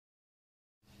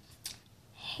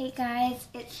Hey guys,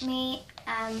 it's me,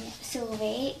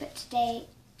 Sylvie, but today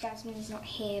Jasmine is not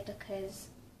here because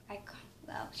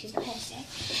she's not here today.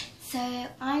 So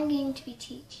I'm going to be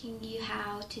teaching you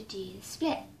how to do the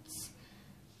splits.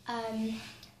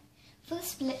 For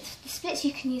the splits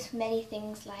you can use for many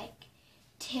things like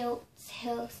tilts,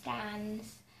 hill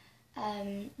stands,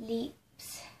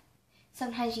 leaps.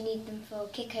 Sometimes you need them for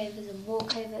kickovers and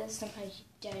walkovers, sometimes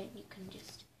you don't, you can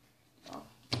just,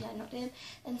 not do them.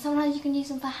 And sometimes you can use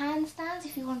them for handstands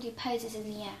if you want to do poses in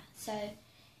the air. So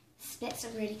splits are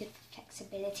really good for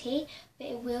flexibility, but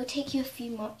it will take you a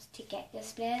few months to get your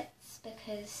splits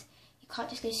because you can't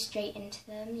just go straight into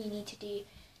them. You need to do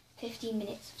 15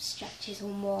 minutes of stretches or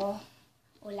more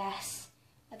or less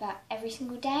about every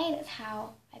single day. That's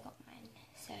how I got mine.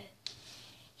 So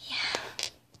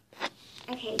yeah.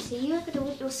 Okay, so you're going to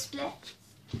want your splits.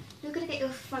 You're going to get your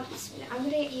front split. I'm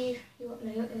going to get you your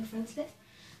front splits.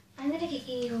 I'm going to get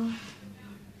you your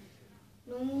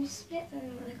normal splits. I don't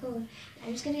know what they're called.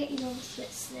 I'm just going to get you normal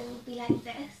splits. They will be like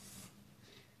this.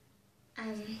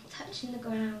 Touching the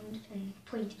ground and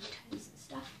pointing toes and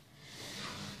stuff.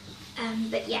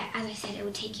 But yeah, as I said, it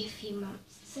will take you a few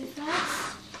months. So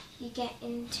first, you get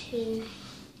into,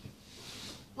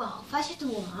 first you have to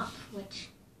warm up, which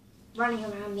running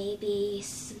around maybe,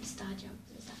 some star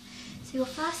jumps and stuff. So your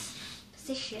first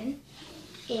position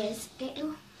is get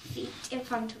your feet in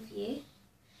front of you,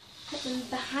 put them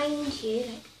behind you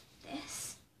like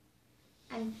this,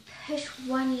 and push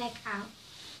one leg out.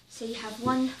 So you have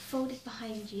one folded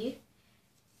behind you,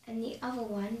 and the other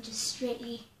one just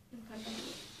straightly in front of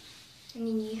you. And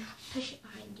then you push it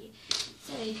behind you.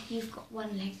 So you've got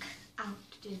one leg out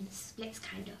doing the splits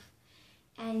kind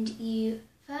of. And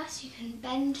first you can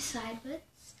bend sideways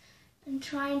and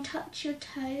try and touch your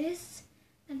toes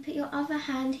and put your other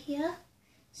hand here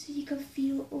so you can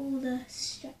feel all the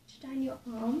stretch down your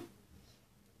arm.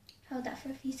 Hold that for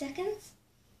a few seconds.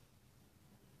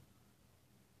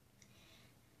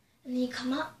 And then you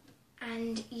come up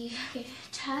and you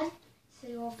turn so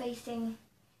you're facing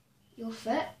your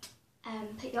foot.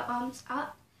 Put your arms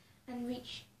up and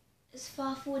reach as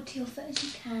far forward to your foot as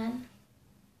you can.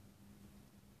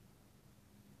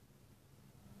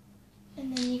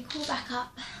 And then you crawl back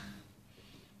up,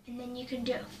 and then you can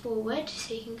do it forward,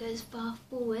 so you can go as far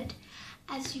forward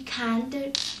as you can.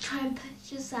 Don't try and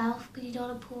push yourself because you don't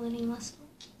want to pull any muscles.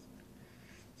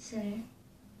 So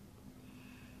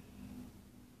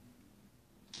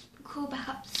crawl back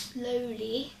up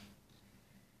slowly,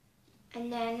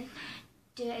 and then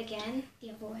do it again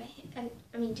the other way.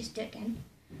 Just do it again.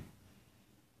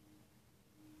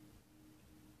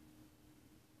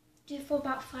 Do it for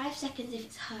about 5 seconds if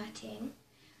it's hurting,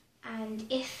 and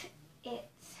if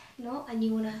it's not and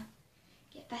you want to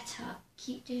get better,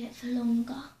 keep doing it for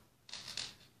longer.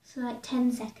 So like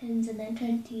 10 seconds and then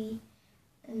 20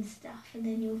 and stuff, and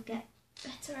then you'll get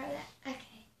better at it.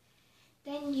 Okay.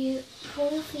 Then you pull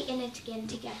your feet in it again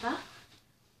together.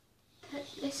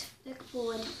 Put this leg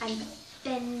forward and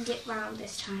bend it round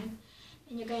this time.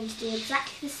 And you're going to do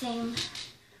exactly the same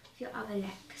with your other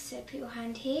leg. So put your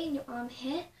hand here and your arm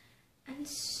here and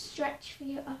stretch for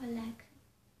your other leg.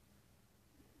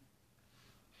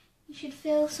 You should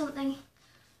feel something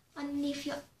underneath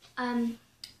your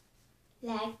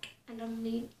leg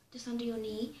and just under your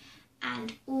knee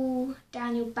and all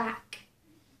down your back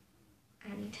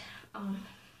and arm.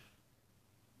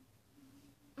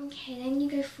 Okay, then you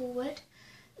go forward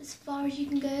as far as you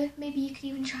can go. Maybe you could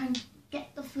even try and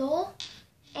get the floor.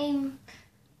 Aim,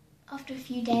 after a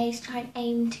few days, try and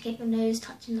aim to get your nose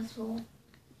touching the floor.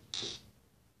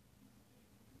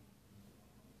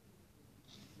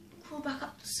 Crawl back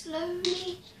up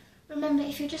slowly. Remember,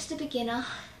 if you're just a beginner,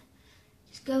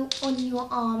 just go on your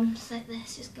arms like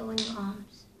this. Just go on your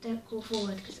arms. Don't crawl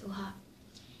forward because it will hurt.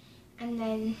 And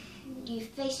then you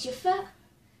face your foot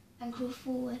and crawl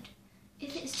forward.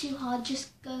 If it's too hard,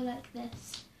 just go like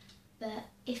this. But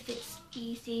if it's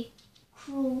easy,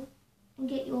 crawl and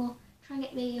try and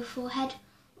get maybe your forehead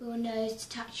or your nose to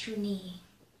touch your knee.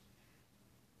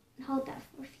 And hold that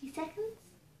for a few seconds.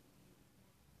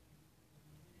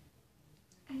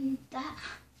 And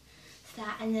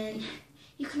and then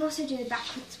you can also do the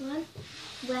backwards one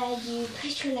where you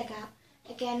push your leg out.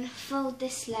 Again, fold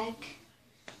this leg,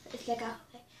 put this leg out,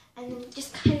 and then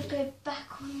just kind of go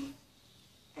back on.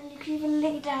 And you can even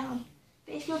lay down.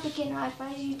 But if you're a beginner, I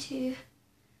advise you to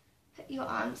put your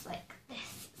arms like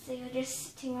this. So you're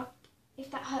just sitting up.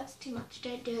 If that hurts too much,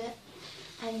 don't do it.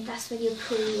 And that's when you're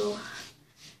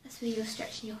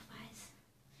stretching your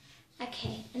thighs.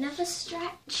 Okay, another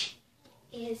stretch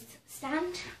is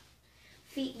stand,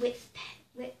 feet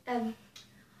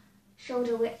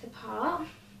shoulder width apart,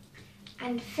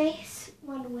 and face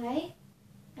one way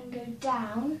and go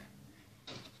down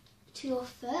to your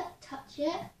foot, touch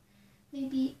it,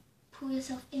 maybe pull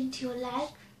yourself into your leg,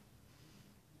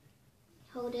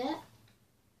 hold it,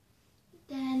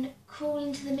 then crawl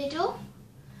into the middle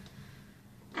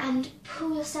and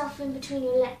pull yourself in between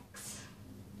your legs.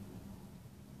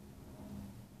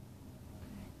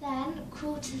 Then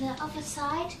crawl to the other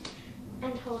side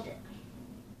and hold it.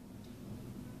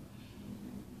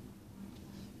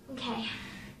 Okay,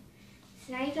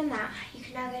 so now you've done that, you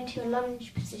can now go into a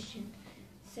lunge position.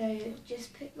 So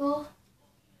just put your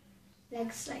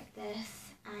legs like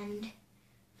this, and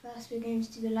first we're going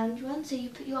to do the lunge one. So you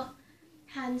put your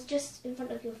hands just in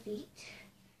front of your feet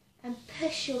and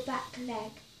push your back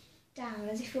leg down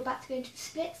as if you're about to go into the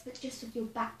splits, but just with your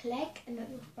back leg and not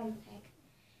your front leg.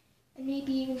 And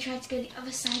maybe even try to go the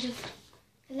other side of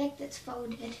the leg that's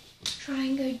folded. Try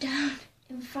and go down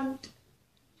in front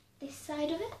this side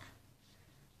of it,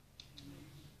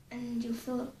 and you'll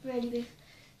feel a really big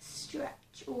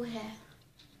stretch all here.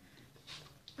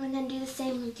 And then do the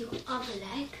same with your other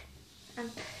leg and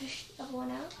push the other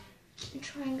one out and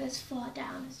try and go as far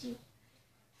down as you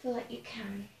feel like you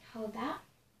can. Hold that.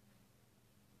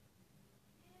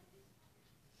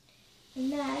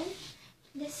 And then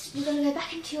you're going to go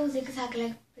back into your zigzag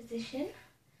leg position,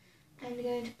 and you're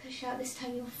going to push out this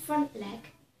time your front leg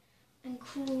and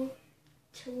crawl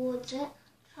towards it.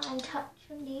 Try and touch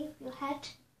your knee with your head.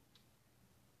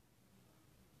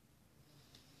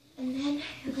 And then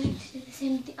you're going to do the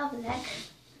same with the other leg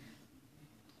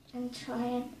and try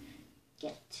and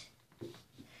get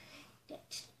to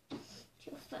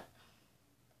your foot.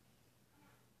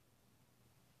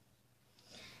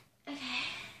 Okay.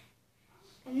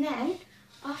 And then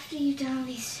after you've done all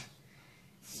these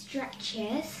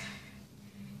stretches,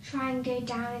 try and go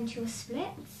down into your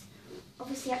splits.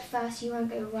 Obviously at first you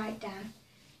won't go right down.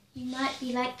 You might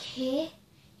be like here,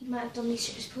 you might have done these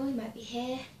stretches before, you might be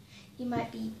here. You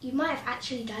might have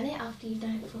actually done it after you've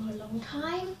done it for a long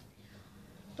time,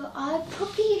 but I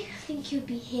probably think you'd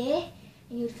be here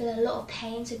and you'd feel a lot of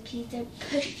pain, so please don't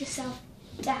push yourself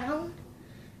down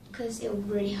because it will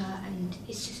really hurt and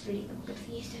it's just really not good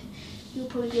for you. So you'll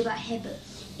probably be about here, but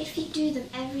if you do them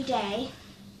every day,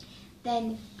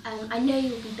 then I know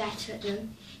you'll be better at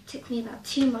them. It took me about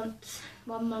 2 months,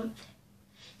 1 month,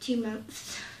 2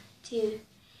 months to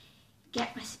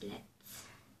get my splits,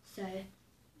 so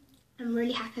I'm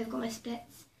really happy I've got my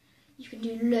splits. You can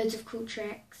do loads of cool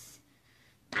tricks,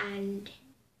 and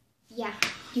yeah,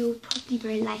 you'll probably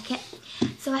really like it.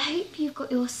 So I hope you've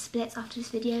got your splits after this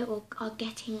video, or are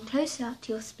getting closer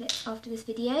to your splits after this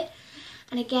video.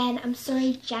 And again, I'm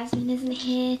sorry Jasmine isn't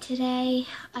here today.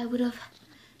 I would have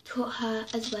taught her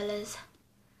as well as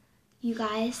you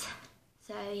guys.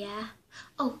 So yeah.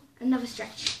 Oh, another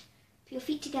stretch. Put your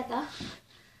feet together.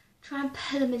 Try and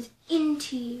pull them as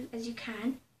into you as you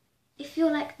can. If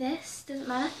you're like this, doesn't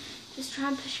matter, just try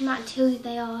and push them out until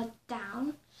they are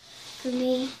down. For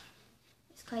me,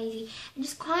 it's crazy. And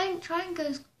just try and go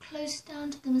as close down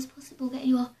to them as possible. Get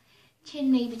your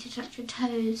chin maybe to touch your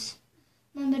toes.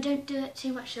 Remember, don't do it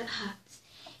too much so it hurts.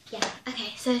 Yeah,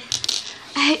 okay, so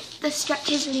I hope the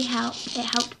stretches really helped. It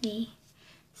helped me.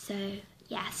 So,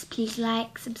 yes, please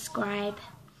like, subscribe,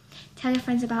 tell your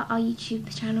friends about our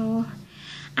YouTube channel,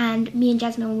 and me and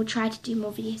Jasmine will try to do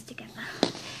more videos together.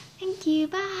 Thank you,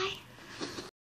 bye.